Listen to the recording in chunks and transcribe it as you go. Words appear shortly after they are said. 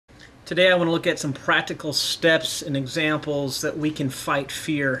Today I want to look at some practical steps and examples that we can fight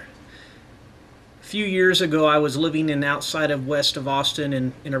fear. A few years ago I was living outside of west of Austin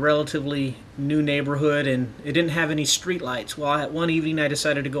in a relatively new neighborhood, and it didn't have any street lights. Well, one evening I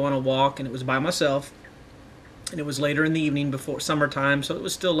decided to go on a walk, and it was by myself, and it was later in the evening before summertime, so it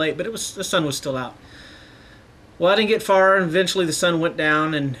was still late, but the sun was still out. Well, I didn't get far, and eventually the sun went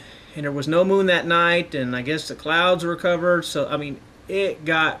down, and there was no moon that night, and I guess the clouds were covered, so it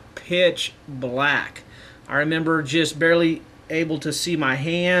got pitch black. I remember just barely able to see my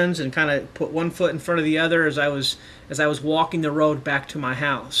hands and kind of put one foot in front of the other as I was walking the road back to my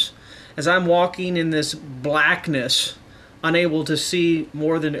house. As I'm walking in this blackness, unable to see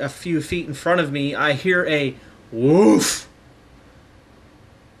more than a few feet in front of me, I hear a woof.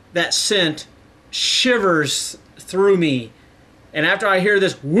 That sent shivers through me. And after I hear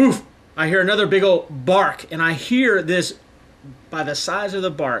this woof, I hear another big old bark, and I hear this, by the size of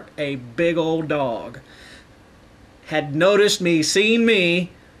the bark, a big old dog had noticed me, seen me.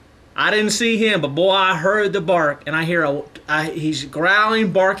 I didn't see him, but boy, I heard the bark, and I hear he's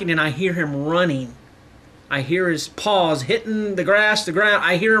growling, barking, and I hear him running. I hear his paws hitting the ground.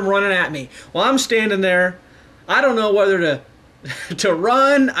 I hear him running at me. Well, I'm standing there. I don't know whether to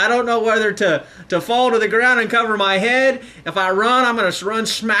run. I don't know whether to fall to the ground and cover my head. If I run, I'm going to run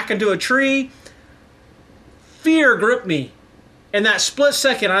smack into a tree. Fear gripped me. In that split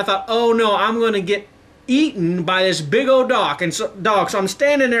second, I thought, oh no, I'm going to get eaten by this big old dog. And so I'm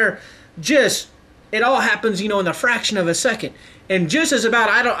standing there, it all happens, in the fraction of a second. And just as about,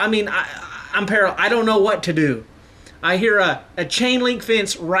 I'm paralyzed. I don't know what to do. I hear a chain link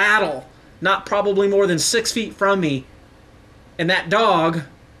fence rattle, not probably more than 6 feet from me. And that dog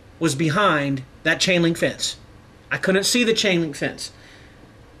was behind that chain link fence. I couldn't see the chain link fence.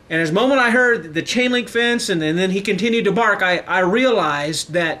 And as the moment I heard the chain link fence and then he continued to bark, I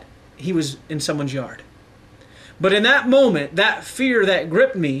realized that he was in someone's yard. But in that moment, that fear that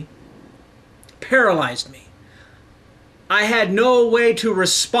gripped me paralyzed me. I had no way to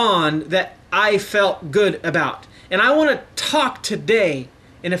respond that I felt good about. And I want to talk today,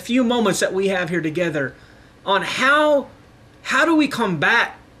 in a few moments that we have here together, on how do we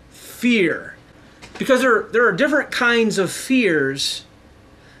combat fear? Because there are different kinds of fears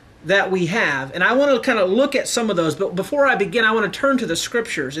that we have, and I want to kind of look at some of those. But before I begin, I want to turn to the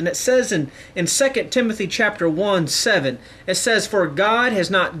scriptures, and it says in 2 Timothy chapter 1:7, it says, "For God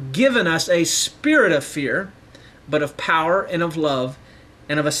has not given us a spirit of fear, but of power and of love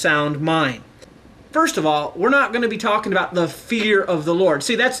and of a sound mind." First of all, we're not going to be talking about the fear of the Lord.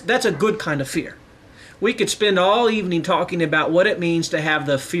 See, that's a good kind of fear. We could spend all evening talking about what it means to have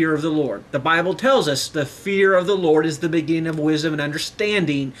the fear of the Lord. The Bible tells us the fear of the Lord is the beginning of wisdom and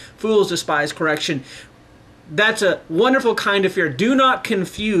understanding. Fools despise correction. That's a wonderful kind of fear. Do not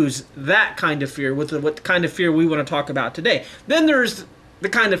confuse that kind of fear with what kind of fear we want to talk about today. Then there's the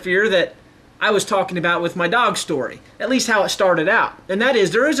kind of fear that I was talking about with my dog story, at least how it started out. And that is,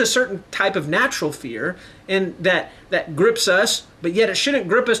 there is a certain type of natural fear and that grips us, but yet it shouldn't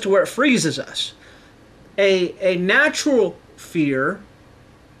grip us to where it freezes us. A natural fear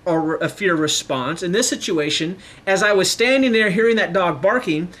or a fear response in this situation, as I was standing there hearing that dog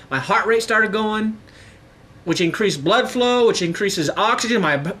barking, my heart rate started going, which increased blood flow, which increases oxygen,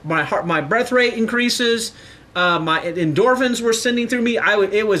 my breath rate increases, my endorphins were sending through me.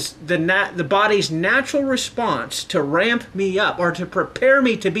 It was the body's natural response to ramp me up or to prepare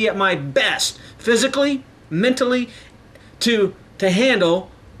me to be at my best physically, mentally, to handle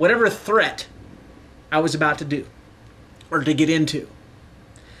whatever threat I was about to do or to get into.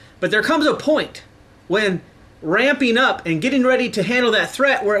 But there comes a point when ramping up and getting ready to handle that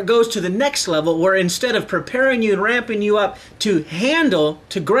threat where it goes to the next level, where instead of preparing you and ramping you up to handle,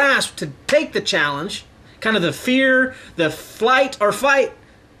 to grasp, to take the challenge, kind of the fear, the flight or fight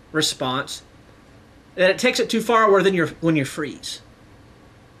response, that it takes it too far where then when you freeze.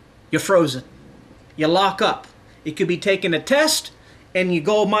 You're frozen. You lock up. It could be taking a test, and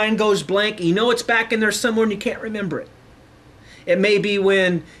mind goes blank. You know it's back in there somewhere and you can't remember it. It may be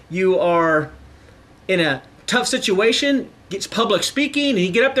when you are in a tough situation, it's public speaking, and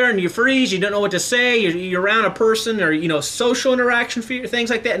you get up there and you freeze, you don't know what to say, you're around a person or social interaction fear, things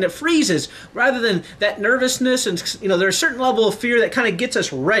like that, and it freezes rather than that nervousness. And there's a certain level of fear that kind of gets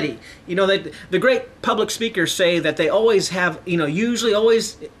us ready. The great public speakers say that they always have, usually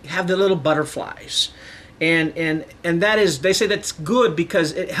always have the little butterflies. And that is, they say that's good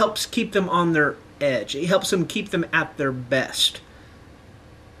because it helps keep them on their edge. It helps them keep them at their best.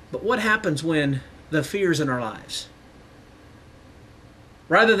 But what happens when the fear's in our lives?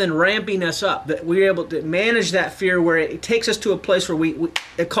 rather than ramping us up, that we're able to manage that fear where it takes us to a place where we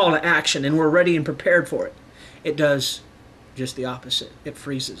a call to action and we're ready and prepared for it. It does just the opposite. It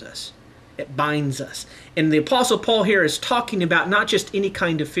freezes us. It binds us. And the Apostle Paul here is talking about not just any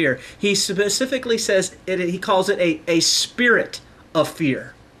kind of fear. He specifically says, he calls it a spirit of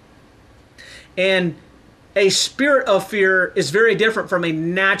fear. And a spirit of fear is very different from a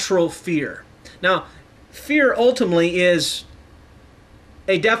natural fear. Now, fear ultimately is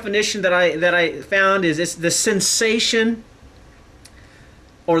a definition that I found is it's the sensation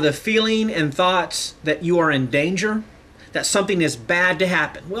or the feeling and thoughts that you are in danger, that something is bad to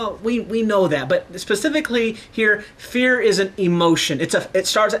happen. Well, we know that, but specifically here, fear is an emotion. It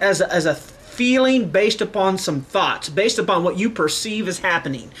starts as a feeling based upon some thoughts, based upon what you perceive as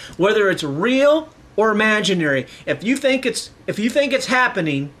happening, whether it's real or imaginary. If you think it's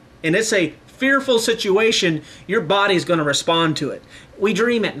happening and it's a fearful situation, your body is going to respond to it. We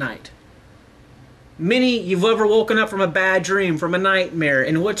dream at night. You've ever woken up from a bad dream, from a nightmare,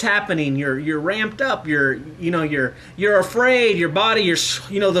 and what's happening? You're ramped up. You're afraid. Your body,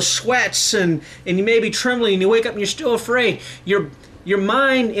 the sweats, and you may be trembling. And you wake up and you're still afraid. Your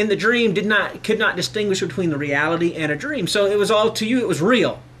mind in the dream could not distinguish between the reality and a dream. So it was all to you. It was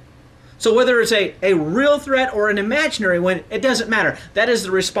real. So whether it's a real threat or an imaginary one, it doesn't matter. That is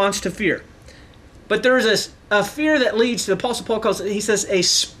the response to fear. But there is a fear that leads to, the Apostle Paul calls it, he says, a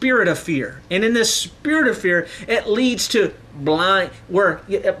spirit of fear. And in this spirit of fear, it leads to where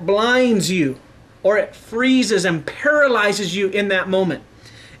it blinds you, or it freezes and paralyzes you in that moment.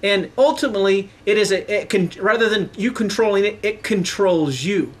 And ultimately, rather than you controlling it, it controls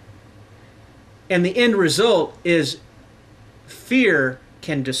you. And the end result is fear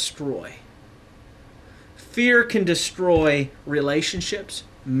can destroy. Fear can destroy relationships,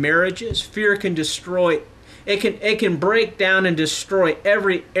 marriages. Fear can destroy, it can break down and destroy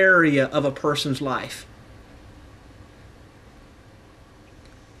every area of a person's life.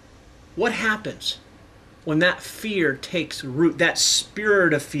 What happens when that fear takes root, that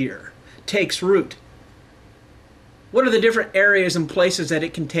spirit of fear takes root? What are the different areas and places that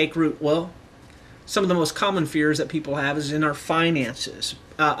it can take root? Well, some of the most common fears that people have is in our finances,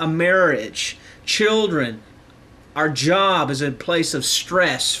 a marriage, children. Our job is a place of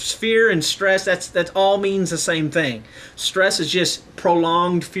stress. Fear and stress, that all means the same thing. Stress is just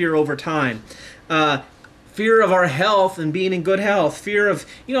prolonged fear over time. Fear of our health and being in good health. Fear of,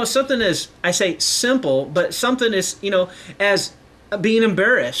 something as, I say simple, but something is, as being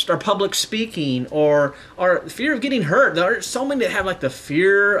embarrassed or public speaking or fear of getting hurt. There are so many that have like a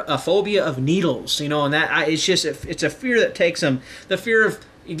phobia of needles, and that it's a fear that takes them. The fear of,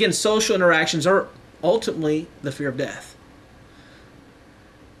 again, social interactions, or ultimately the fear of death.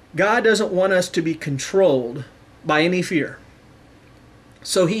 God doesn't want us to be controlled by any fear.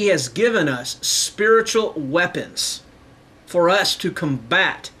 So He has given us spiritual weapons for us to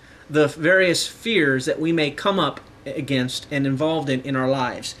combat the various fears that we may come up against and involved in our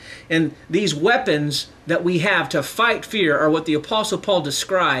lives. And these weapons that we have to fight fear are what the Apostle Paul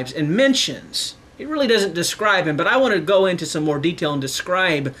describes and mentions. He really doesn't describe them, but I want to go into some more detail and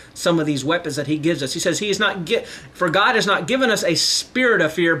describe some of these weapons that he gives us. He says, for God has not given us a spirit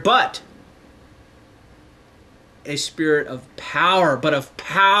of fear, but a spirit of power,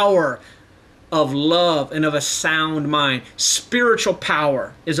 of love, and of a sound mind. Spiritual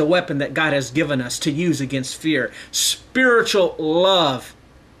power is a weapon that God has given us to use against fear. Spiritual love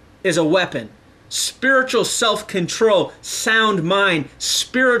is a weapon. Spiritual self-control, sound mind,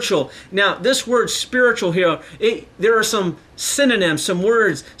 spiritual. Now, this word spiritual here, there are some synonyms, some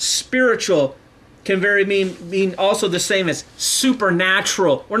words. Spiritual can mean also the same as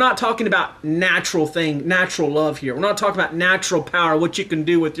supernatural. We're not talking about natural love here. We're not talking about natural power, what you can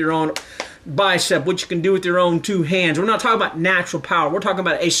do with your own bicep, what you can do with your own two hands. We're not talking about natural power. We're talking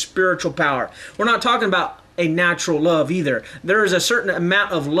about a spiritual power. We're not talking about a natural love either. There is a certain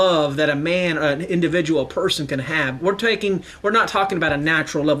amount of love that an individual person can have. We're not talking about a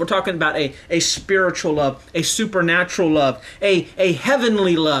natural love. We're talking about a spiritual love, a supernatural love, a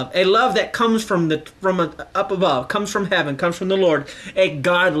heavenly love, a love that comes from up above, comes from heaven, comes from the Lord, a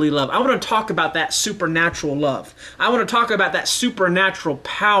godly love. I want to talk about that supernatural love. I want to talk about that supernatural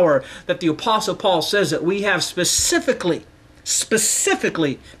power that the Apostle Paul says that we have specifically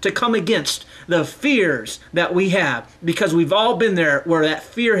to come against the fears that we have, because we've all been there where that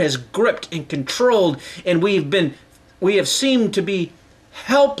fear has gripped and controlled, and we have seemed to be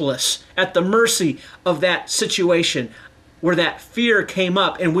helpless at the mercy of that situation. where that fear came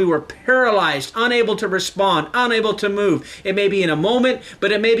up and we were paralyzed, unable to respond, unable to move. It may be in a moment,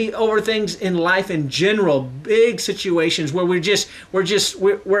 but it may be over things in life in general, big situations where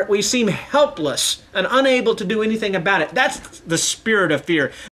we seem helpless and unable to do anything about it. That's the spirit of fear.